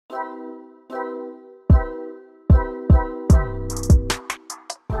So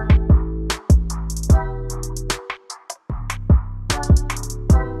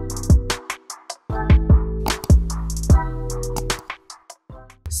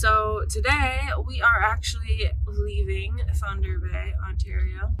today we are actually leaving Thunder Bay,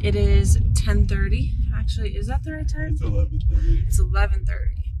 Ontario. It is 10:30. Actually, is that the right time? It's 11:30. It's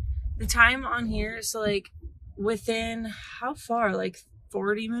 11:30. The time on here is like within how far? Like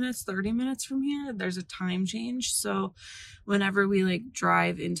 40 minutes, 30 minutes from here, there's a time change. So whenever we like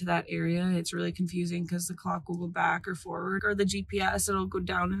drive into that area, it's really confusing because the clock will go back or forward, or the GPS, it'll go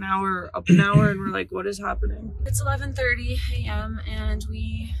down an hour or up an hour, and we're like, what is happening? It's 11:30 a.m. and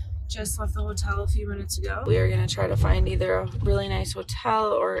we just left the hotel a few minutes ago. We are gonna try to find either a really nice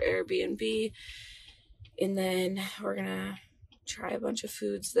hotel or Airbnb, and then we're gonna try a bunch of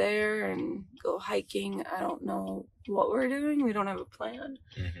foods there and go hiking. I don't know what we're doing. We don't have a plan.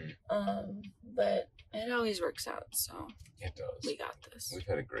 But it always works out, so it does. We got this. We've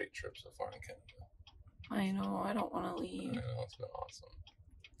had a great trip so far in Canada. I know. I don't want to leave. I know, it's been awesome.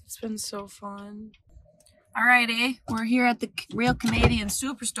 It's been so fun. Alrighty, we're here at the Real Canadian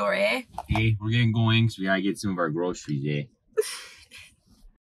Superstore, eh? Hey, we're getting going, so we gotta get some of our groceries, eh?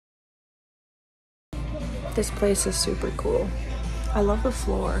 This place is super cool. I love the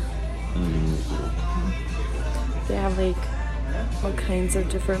floor. They have like all kinds of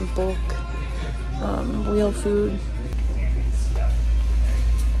different bulk wheel food.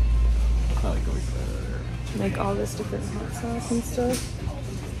 Like all this different hot sauce and stuff.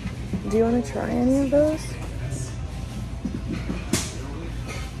 Do you want to try any of those?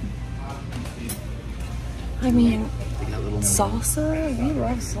 I mean, salsa? We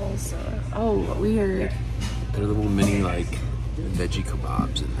love salsa. Oh, weird. There are little mini like veggie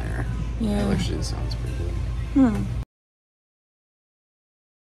kebabs in there. Yeah. That actually sounds pretty good.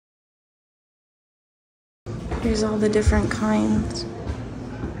 Here's all the different kinds.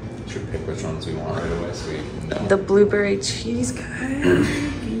 Should pick which ones we want right away so we know. The blueberry cheesecake.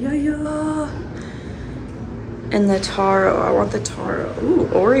 Yeah. And the taro. I want the taro. Ooh,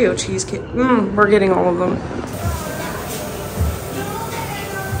 Oreo cheesecake. We're getting all of them.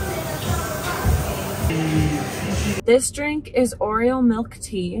 This drink is Oreo milk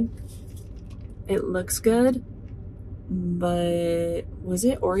tea. It looks good, but was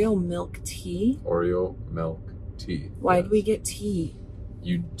it Oreo milk tea? Oreo milk tea. Why'd we get tea?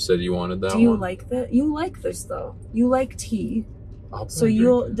 You said you wanted that one? Do you like that? You like this though. You like tea. So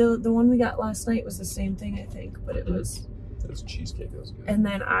drink it. the one we got last night was the same thing, I think, but it was. It was cheesecake. That was good. And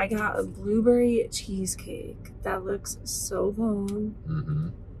then I got a blueberry cheesecake. That looks so bomb.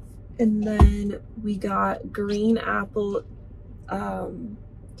 And then we got green apple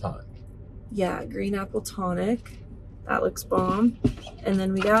tonic. Yeah, green apple tonic. That looks bomb. And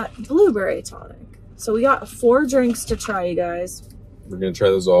then we got blueberry tonic. So we got 4 drinks to try, you guys. We're gonna try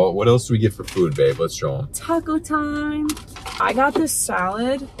those all. What else do we get for food, babe? Let's show them. Taco time. I got this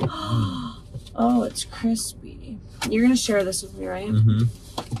salad. Oh, it's crispy. You're gonna share this with me, right?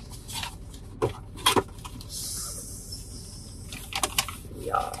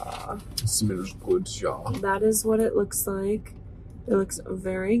 Yeah. Smells good, y'all. That is what it looks like. It looks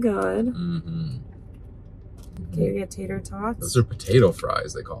very good. Okay, you get tater tots. Those are potato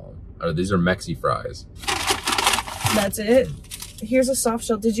fries, they call them. These are Mexi fries. That's it. Here's a soft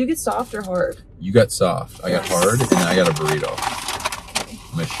shell. Did you get soft or hard? You got soft. I got hard, and then I got a burrito. Okay.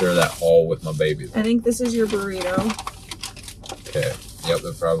 I'm gonna share that all with my baby. I think this is your burrito. Okay. Yep,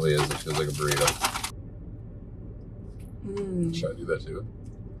 that probably is. It feels like a burrito. Should I do that too?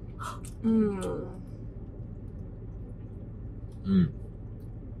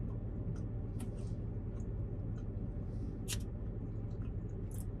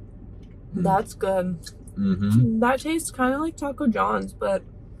 That's good. That tastes kind of like Taco John's, but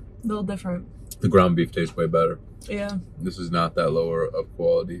a little different. The ground beef tastes way better. Yeah. This is not that lower of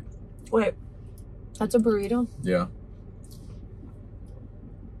quality. Wait, that's a burrito? Yeah.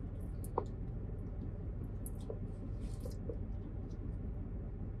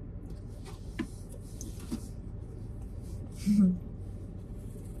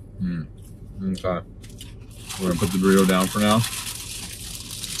 Okay. We're gonna put the burrito down for now.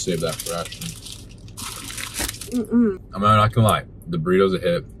 Save that for Ashton. I'm not gonna lie, the burrito's a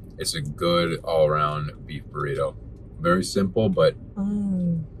hit. It's a good all-around beef burrito. Very simple, but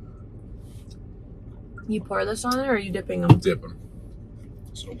You pour this on it, or are you dipping them? Dip them.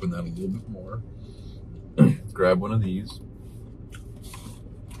 Just open that a little bit more. Grab one of these.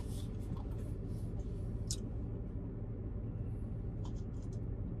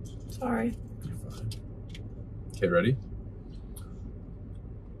 Sorry. You're fine. Okay, ready?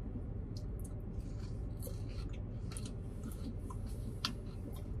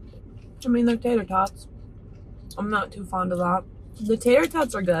 I mean, they're tater tots. I'm not too fond of that. The tater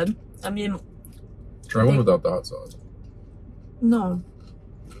tots are good. I mean, try one without the hot sauce. No.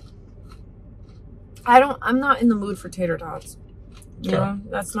 I'm not in the mood for tater tots. You know?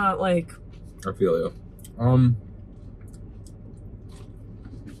 That's not like... I feel you.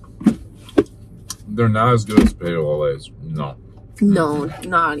 They're not as good as potato olays. No. No,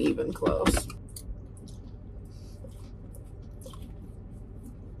 not even close.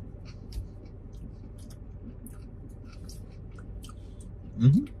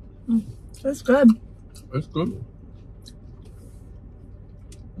 That's good. It's good.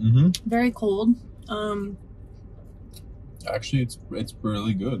 Very cold. Actually, it's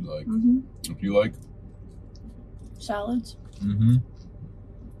really good. Like, if you like salads.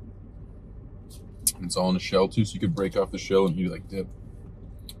 It's all in a shell too, so you could break off the shell and eat it like dip.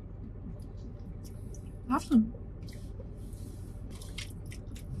 Awesome.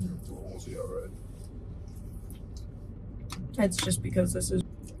 We'll see. All right. It's just because this is.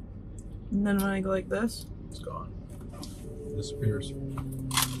 And then when I go like this, it's gone. It disappears.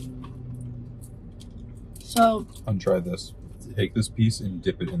 So. Untry this. Take this piece and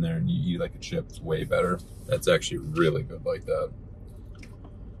dip it in there, and you eat like a chip. It's way better. That's actually really good like that.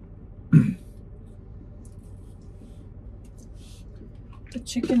 The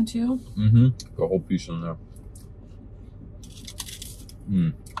chicken too. The whole piece in there.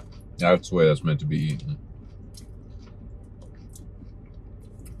 That's the way that's meant to be eaten.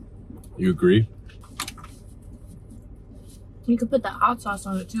 You agree? You could put that hot sauce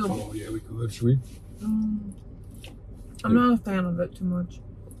on it too. Oh yeah, we could. Should we? I'm not a fan of it too much.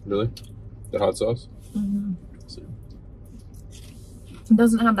 Really? The hot sauce? It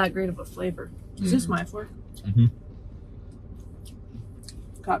doesn't have that great of a flavor. Is this my fork?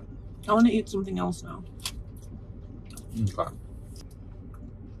 God, I want to eat something else now. Okay.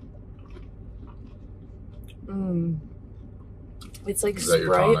 It's like Is that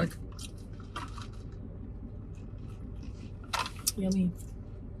your Sprite. tonic? Yummy.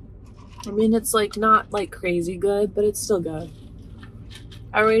 I mean, it's like not like crazy good, but it's still good.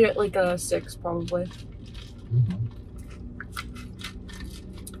 I rate it like a 6 probably.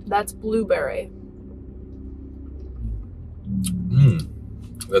 That's blueberry.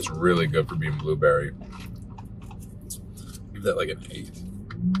 That's really good for being blueberry. Give that like an 8.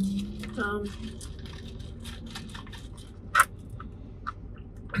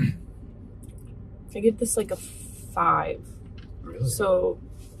 I give this like a 5. Really? So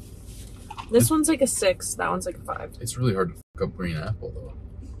this one's like a 6. That one's like a 5. It's really hard to fuck up green apple though.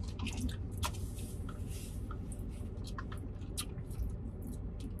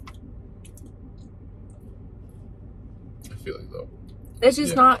 I feel like though. It's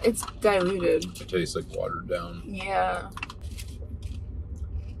just not. It's diluted. It tastes like watered down. Yeah.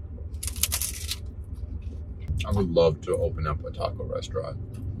 I would love to open up a taco restaurant.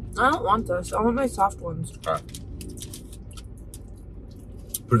 I don't want this. I want my soft ones. All right.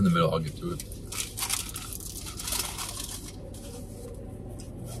 Put it in the middle. I'll get to it.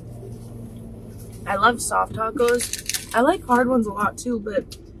 I love soft tacos. I like hard ones a lot too,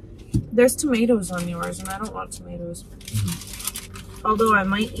 but there's tomatoes on yours, and I don't want tomatoes. Although I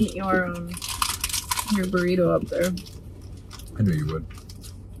might eat your burrito up there. I knew you would.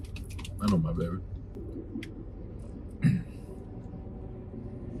 I know my baby.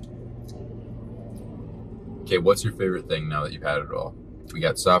 Okay, what's your favorite thing now that you've had it all? We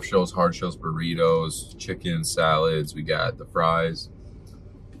got soft shells, hard shells, burritos, chicken, salads. We got the fries.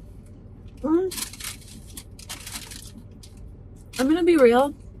 I'm gonna be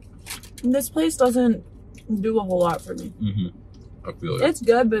real. This place doesn't do a whole lot for me. I feel it. It's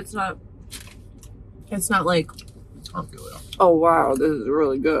good, but it's not. It's not like. I feel it. Oh wow, this is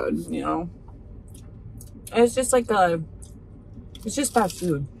really good. You know. It's just like it's just fast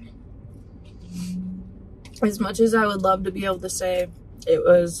food. As much as I would love to be able to say it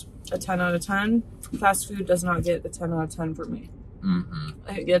was a 10 out of 10, fast food does not get a 10 out of 10 for me.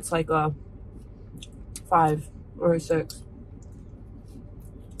 It gets like a 5 or a 6.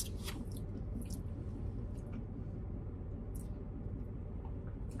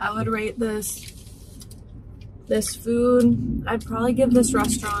 I would rate this food. I'd probably give this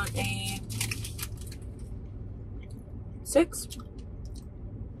restaurant a 6.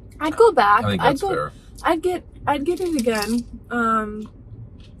 I'd go back. I think that's fair. I'd get it again.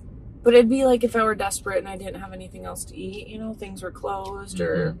 But it'd be like if I were desperate and I didn't have anything else to eat, you know, things were closed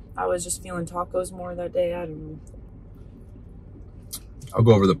or I was just feeling tacos more that day. I don't know. I'll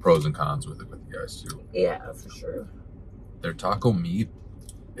go over the pros and cons with you guys too. Yeah, for sure. Their taco meat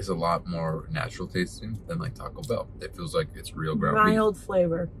is a lot more natural tasting than like Taco Bell. It feels like it's real ground beef. Mild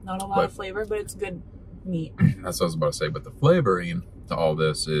flavor. Not a lot of flavor, but it's good meat. That's what I was about to say. But the flavoring to all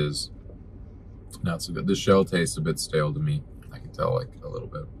this is not so good. The shell tastes a bit stale to me. I can tell like a little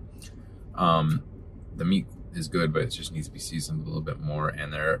bit. The meat is good, but it just needs to be seasoned a little bit more.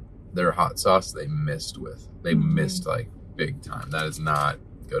 And their hot sauce they missed with. They missed like big time. That is not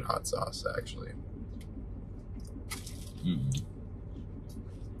good hot sauce actually.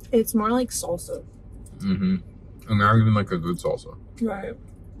 It's more like salsa. And not even like a good salsa. Right.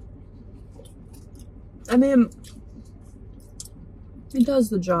 I mean, it does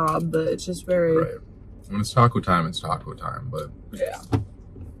the job, but it's just very... Right. When it's taco time, it's taco time, but... Yeah.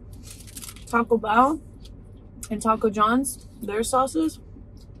 Taco Bell and Taco John's, their sauces,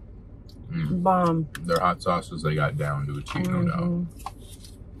 bomb. Their hot sauces, they got down to a T, no doubt.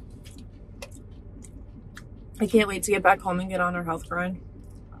 I can't wait to get back home and get on our health grind.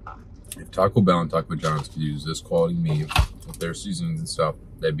 If Taco Bell and Taco John's could use this quality meat with their seasonings and stuff,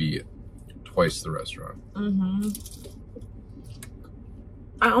 they'd be twice the restaurant.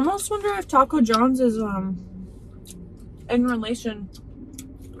 I almost wonder if Taco John's is in relation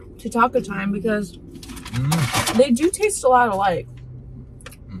to Taco Time, because they do taste a lot alike.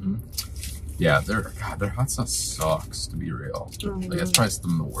 Yeah, their hot sauce sucks, to be real. Like, that's probably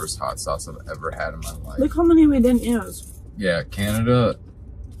some of the worst hot sauce I've ever had in my life. Look how many we didn't use. Yeah, Canada,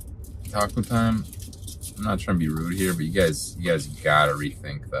 Taco Time. I'm not trying to be rude here, but you guys gotta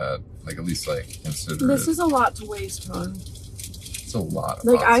rethink that. Like, at least like consider This it. is a lot to waste, hon. It's a lot of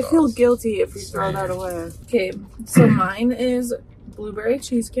Like, hot I sauce. feel guilty if we throw that away. Okay, so mine is blueberry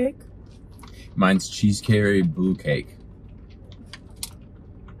cheesecake. Mine's cheesecake blue cake.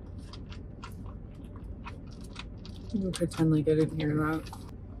 I'm gonna pretend like I didn't hear that.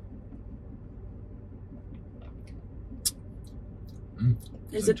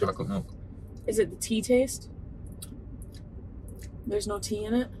 Is it chocolate milk? Is it the tea taste? There's no tea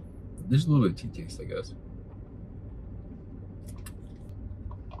in it? There's a little bit of tea taste, I guess.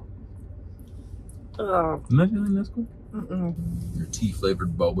 Oh. Am I feeling this cool? Mm-mm. Your tea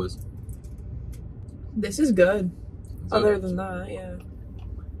flavored bobas. This is good. Is Other that- than that, yeah.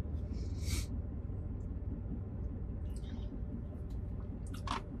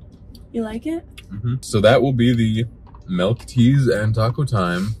 You like it? So that will be the milk teas and Taco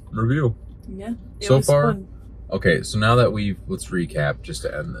Time review. Yeah. It So was far, fun. okay, so now that let's recap just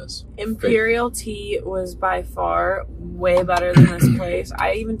to end this. Imperial Tea was by far way better than this place.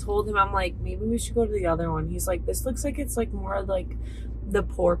 I even told him, I'm like, maybe we should go to the other one. He's like, this looks like it's like more like the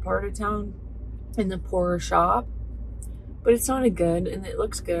poor part of town and the poorer shop. But it sounded good and it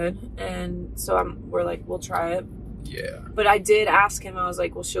looks good. And so we're like, we'll try it. Yeah. But I did ask him, I was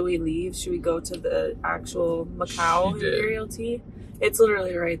like, well, should we leave? Should we go to the actual Macau She did. Imperial Tea? It's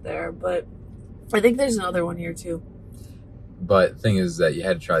literally right there. But I think there's another one here too. But the thing is that you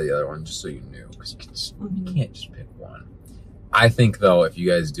had to try the other one just so you knew. Because you can't just pick one. I think, though, if you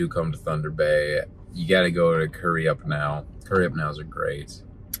guys do come to Thunder Bay, you got to go to Curry Up Now. Curry Up Nows are great.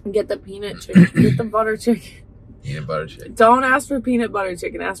 Get the peanut chicken. Get the butter chicken. Peanut butter chicken. Don't ask for peanut butter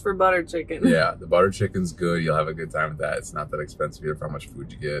chicken. Ask for butter chicken. Yeah, the butter chicken's good. You'll have a good time with that. It's not that expensive either for how much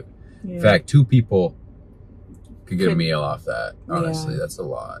food you get. Yeah. In fact, 2 people could get a meal off that. Honestly, Yeah. that's a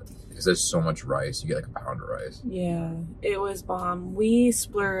lot. Because there's so much rice. You get like a pound of rice. Yeah, it was bomb. We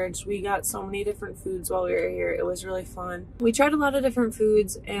splurged. We got so many different foods while we were here. It was really fun. We tried a lot of different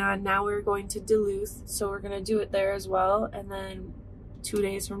foods, and now we're going to Duluth, so we're going to do it there as well. And then 2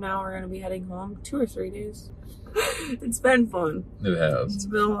 days from now, we're going to be heading home. 2 or 3 days. It's been fun. It has. It's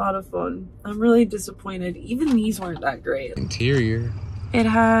been a lot of fun. I'm really disappointed. Even these weren't that great. Interior. It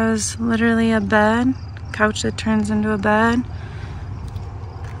has literally a bed, couch that turns into a bed,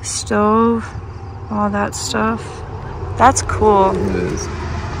 stove, all that stuff. That's cool. It is.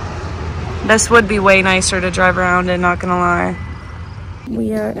 This would be way nicer to drive around in, not gonna lie.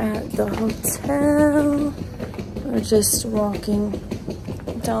 We are at the hotel. We're just walking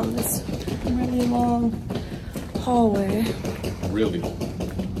down this really long hallway. Really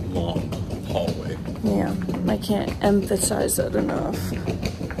long hallway. Yeah, I can't emphasize that enough.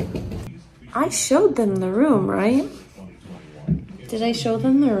 I showed them the room, right? Did I show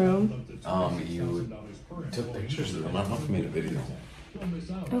them the room? You took pictures of them. I don't know if you made a video.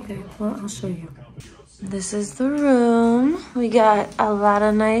 Okay, well, I'll show you. This is the room. We got a lot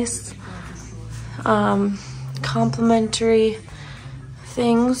of nice complimentary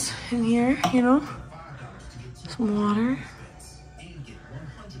things in here, you know? Some water,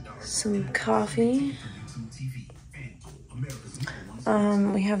 some coffee.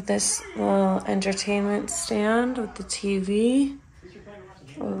 We have this little entertainment stand with the TV.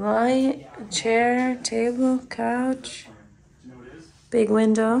 Light, chair, table, couch, big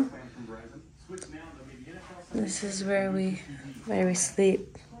window. This is where we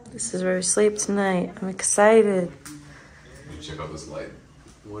sleep. This is where we sleep tonight. I'm excited. Check out this light.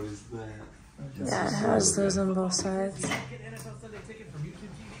 What is that? Yeah, it has those on both sides.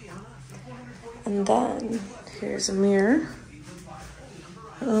 And then here's a mirror.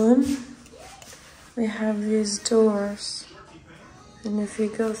 We have these doors. And if you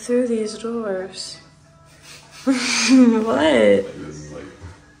go through these doors, what?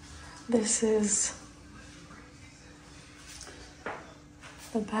 This is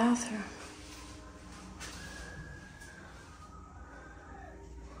the bathroom.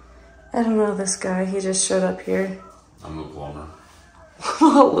 I don't know this guy. He just showed up here. I'm the plumber.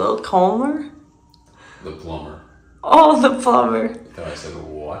 Will Colmer? The plumber. Oh, the plumber. Then I said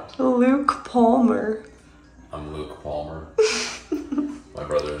what? Luke Palmer. I'm Luke Palmer. My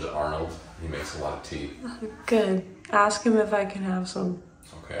brother is Arnold. He makes a lot of tea. Good. Ask him if I can have some.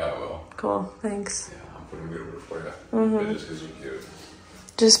 Okay, I will. Cool. Thanks. Yeah, I'm putting good order for you. Mm-hmm. But just because you're cute.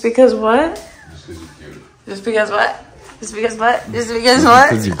 Just because what? Just because you're cute. Just because what? Just because what? Just because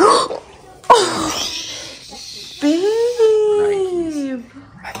what? Babe.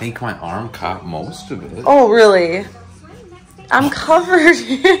 I think my arm caught most of it. Oh, really? I'm covered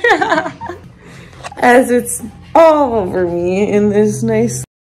here. As it's all over me in this nice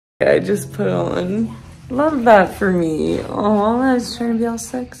I just put on. Love that for me. Oh, I was trying to be all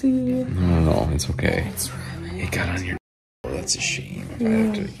sexy. No, it's okay. It's really It got on your. That's a shame. If I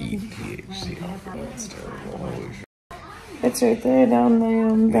have to eat THC. That's terrible. Holy shit. It's right there down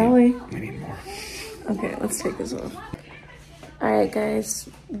my belly. We need more. Okay, let's take this off. Alright guys,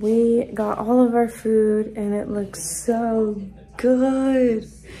 we got all of our food and it looks so good.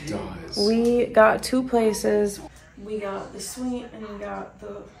 It does. We got two places. We got the sweet and we got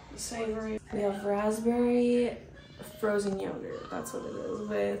the savory. We have raspberry frozen yogurt, that's what it is,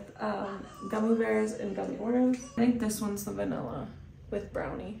 with gummy bears and gummy worms. I think this one's the vanilla with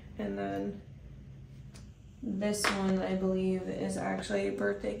brownie. And then this one, I believe, is actually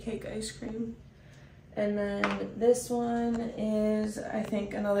birthday cake ice cream. And then this one is, I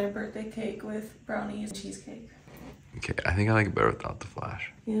think, another birthday cake with brownies and cheesecake. Okay, I think I like it better without the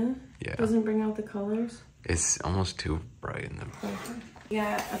flash. Yeah? Yeah. Doesn't bring out the colors? It's almost too bright in the. Okay.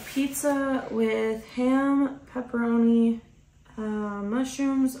 Yeah, a pizza with ham, pepperoni,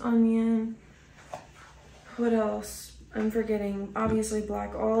 mushrooms, onion. What else? I'm forgetting. Obviously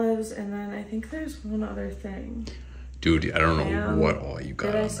black olives, and then I think there's one other thing. Dude, I don't know Ham. what all you got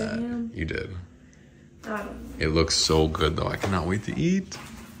Did I on say that. ham? You did. I don't know. It looks so good though. I cannot wait to eat.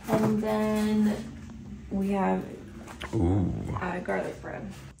 And then we have Ooh. garlic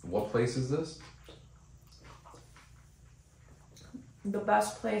bread. What place is this? The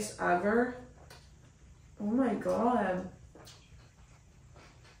best place ever. Oh my god.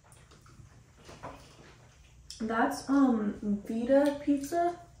 That's Vita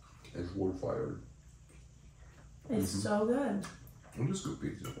pizza. It's wood fired. It's so good. It is good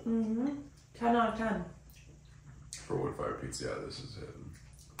pizza. 10 out of 10. For wood fired pizza, yeah, this is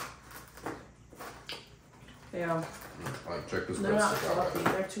it. Yeah. Like, check this They're not breadstick out.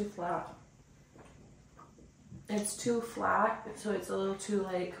 fluffy, they're too flat. It's too flat, so it's a little too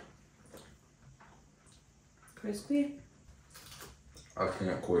like crispy. I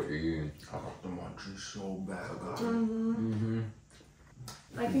can't quit eating. I want the munchies so bad.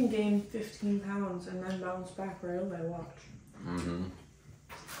 I can gain 15 pounds and then bounce back right on my watch.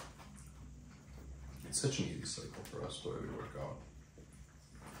 It's such an easy cycle for us the way we work out.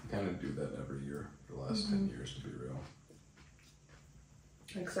 We kind of do that every year for the last 10 years, to be real.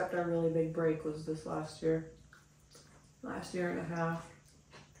 Except our really big break was this last year. Last year and a half.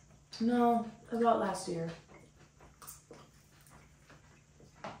 No, about last year.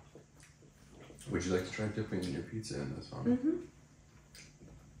 Would you like to try dipping your pizza in this one?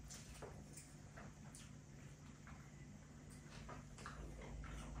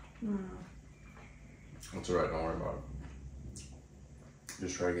 That's alright, don't worry about it.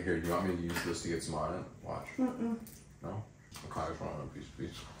 Just try to get here. Do you want me to use this to get some on it? Watch. No? Okay, I just want a piece of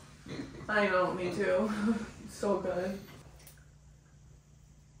pizza. I know, me too. So good.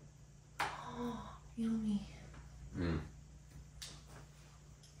 Oh, yummy. I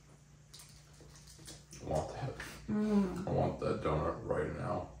want that. I want that donut right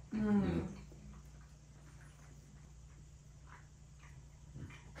now.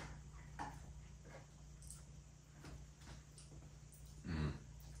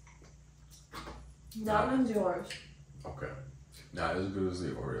 That one's yours. Okay. Not as good as the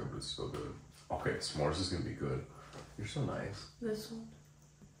Oreo, but it's still good. Okay, s'mores is gonna be good. You're so nice. This one.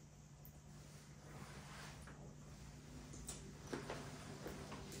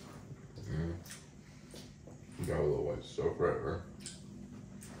 So forever.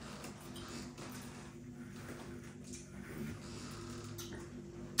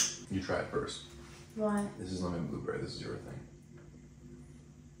 You try it first. Why? This is lemon blueberry. This is your thing.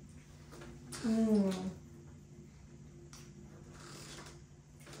 Mmm.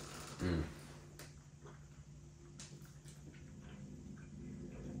 Mm.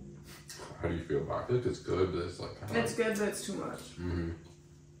 How do you feel about it? I feel like it's good, but it's like kind of. It's good, but it's too much. Mm-hmm.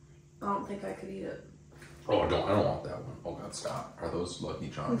 I don't think I could eat it. Oh, I don't want that one. Oh God, stop. Are those Lucky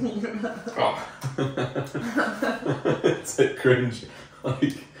Charms? Oh. It's like cringe.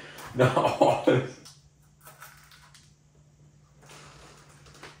 Like, no.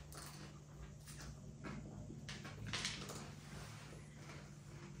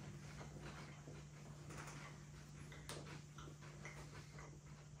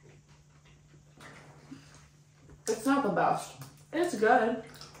 It's not the best. It's good.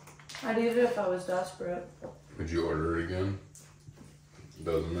 I'd eat it if I was desperate. Would you order it again?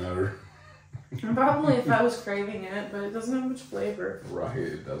 Doesn't matter. Probably if I was craving it, but it doesn't have much flavor. Right,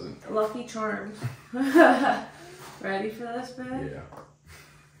 it doesn't. Lucky Charms. Ready for this, babe? Yeah.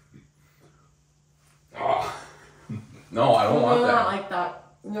 Oh. No, I don't want You're that. not like that.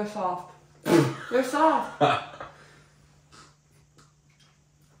 You're soft. You're soft.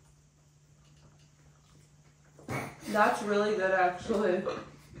 That's really good, actually.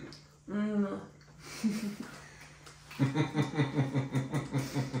 Mmm.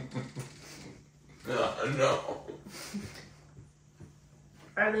 No.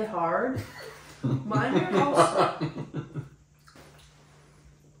 Are they hard? Mine are also.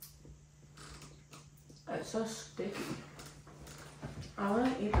 It's so sticky. I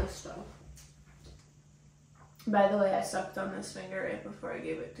want to eat this stuff. By the way, I sucked on this finger right before I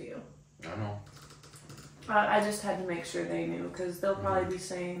gave it to you. I know. I just had to make sure they knew, because they'll probably be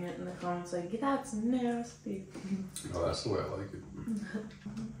saying it in the comments like, that's nasty. No, that's the way I like it.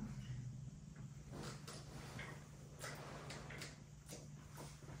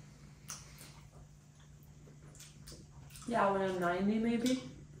 Yeah, when I'm 90 maybe.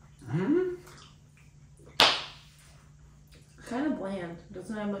 Hmm? Kind of bland.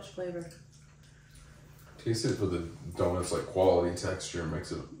 Doesn't have much flavor. Taste it for the donuts, like quality, texture,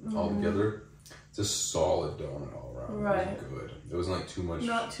 mix it all together. It's a solid donut all around. Right. It was good. It wasn't like too much.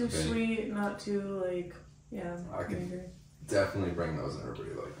 Not too sweet, not too like, yeah. I can agree. definitely bring those and everybody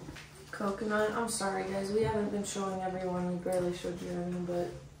like them. Coconut. I'm sorry guys, we haven't been showing everyone. We barely showed you any, but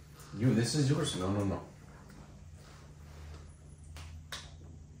You, this is yours. No, no, no.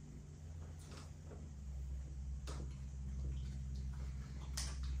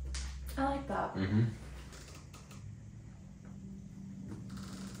 I like that. Mm-hmm.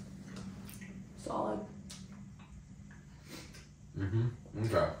 Solid. Mm-hmm.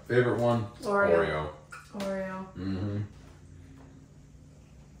 Okay. Favorite one? Oreo. Mm-hmm.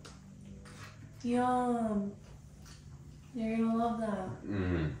 Yum. You're gonna love that.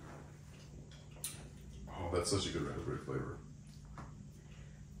 Mm-hmm. Oh, that's such a good raspberry flavor.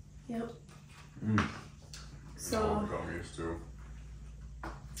 Yep. Mm. So. Oh, gummies too.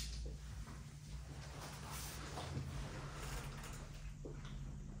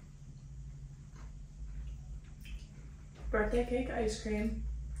 Birthday cake ice cream.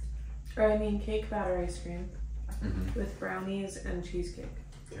 Or I mean cake batter ice cream. Mm-hmm. With brownies and cheesecake.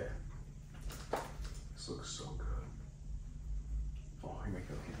 Okay. This looks so good. Oh, you make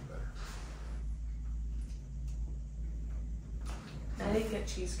it look even better. I didn't get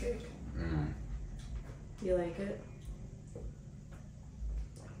cheesecake. Mm. You like it?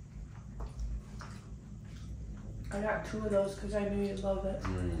 I got 2 of those because I knew you'd love it.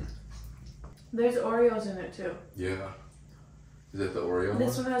 Mm. There's Oreos in it too. Yeah. Is that the Oreo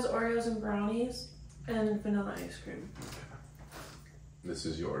This one? one has Oreos and brownies and vanilla ice cream. This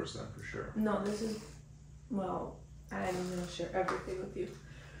is yours then for sure. No, this is, well, I'm going to share everything with you.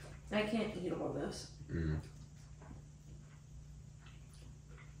 I can't eat all this. Mm.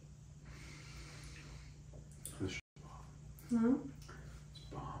 This Hmm? is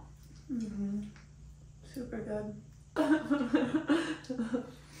bomb. Mm-hmm. Super good. God damn.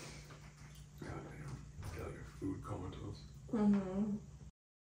 Got your food coming to us. Mm-hmm.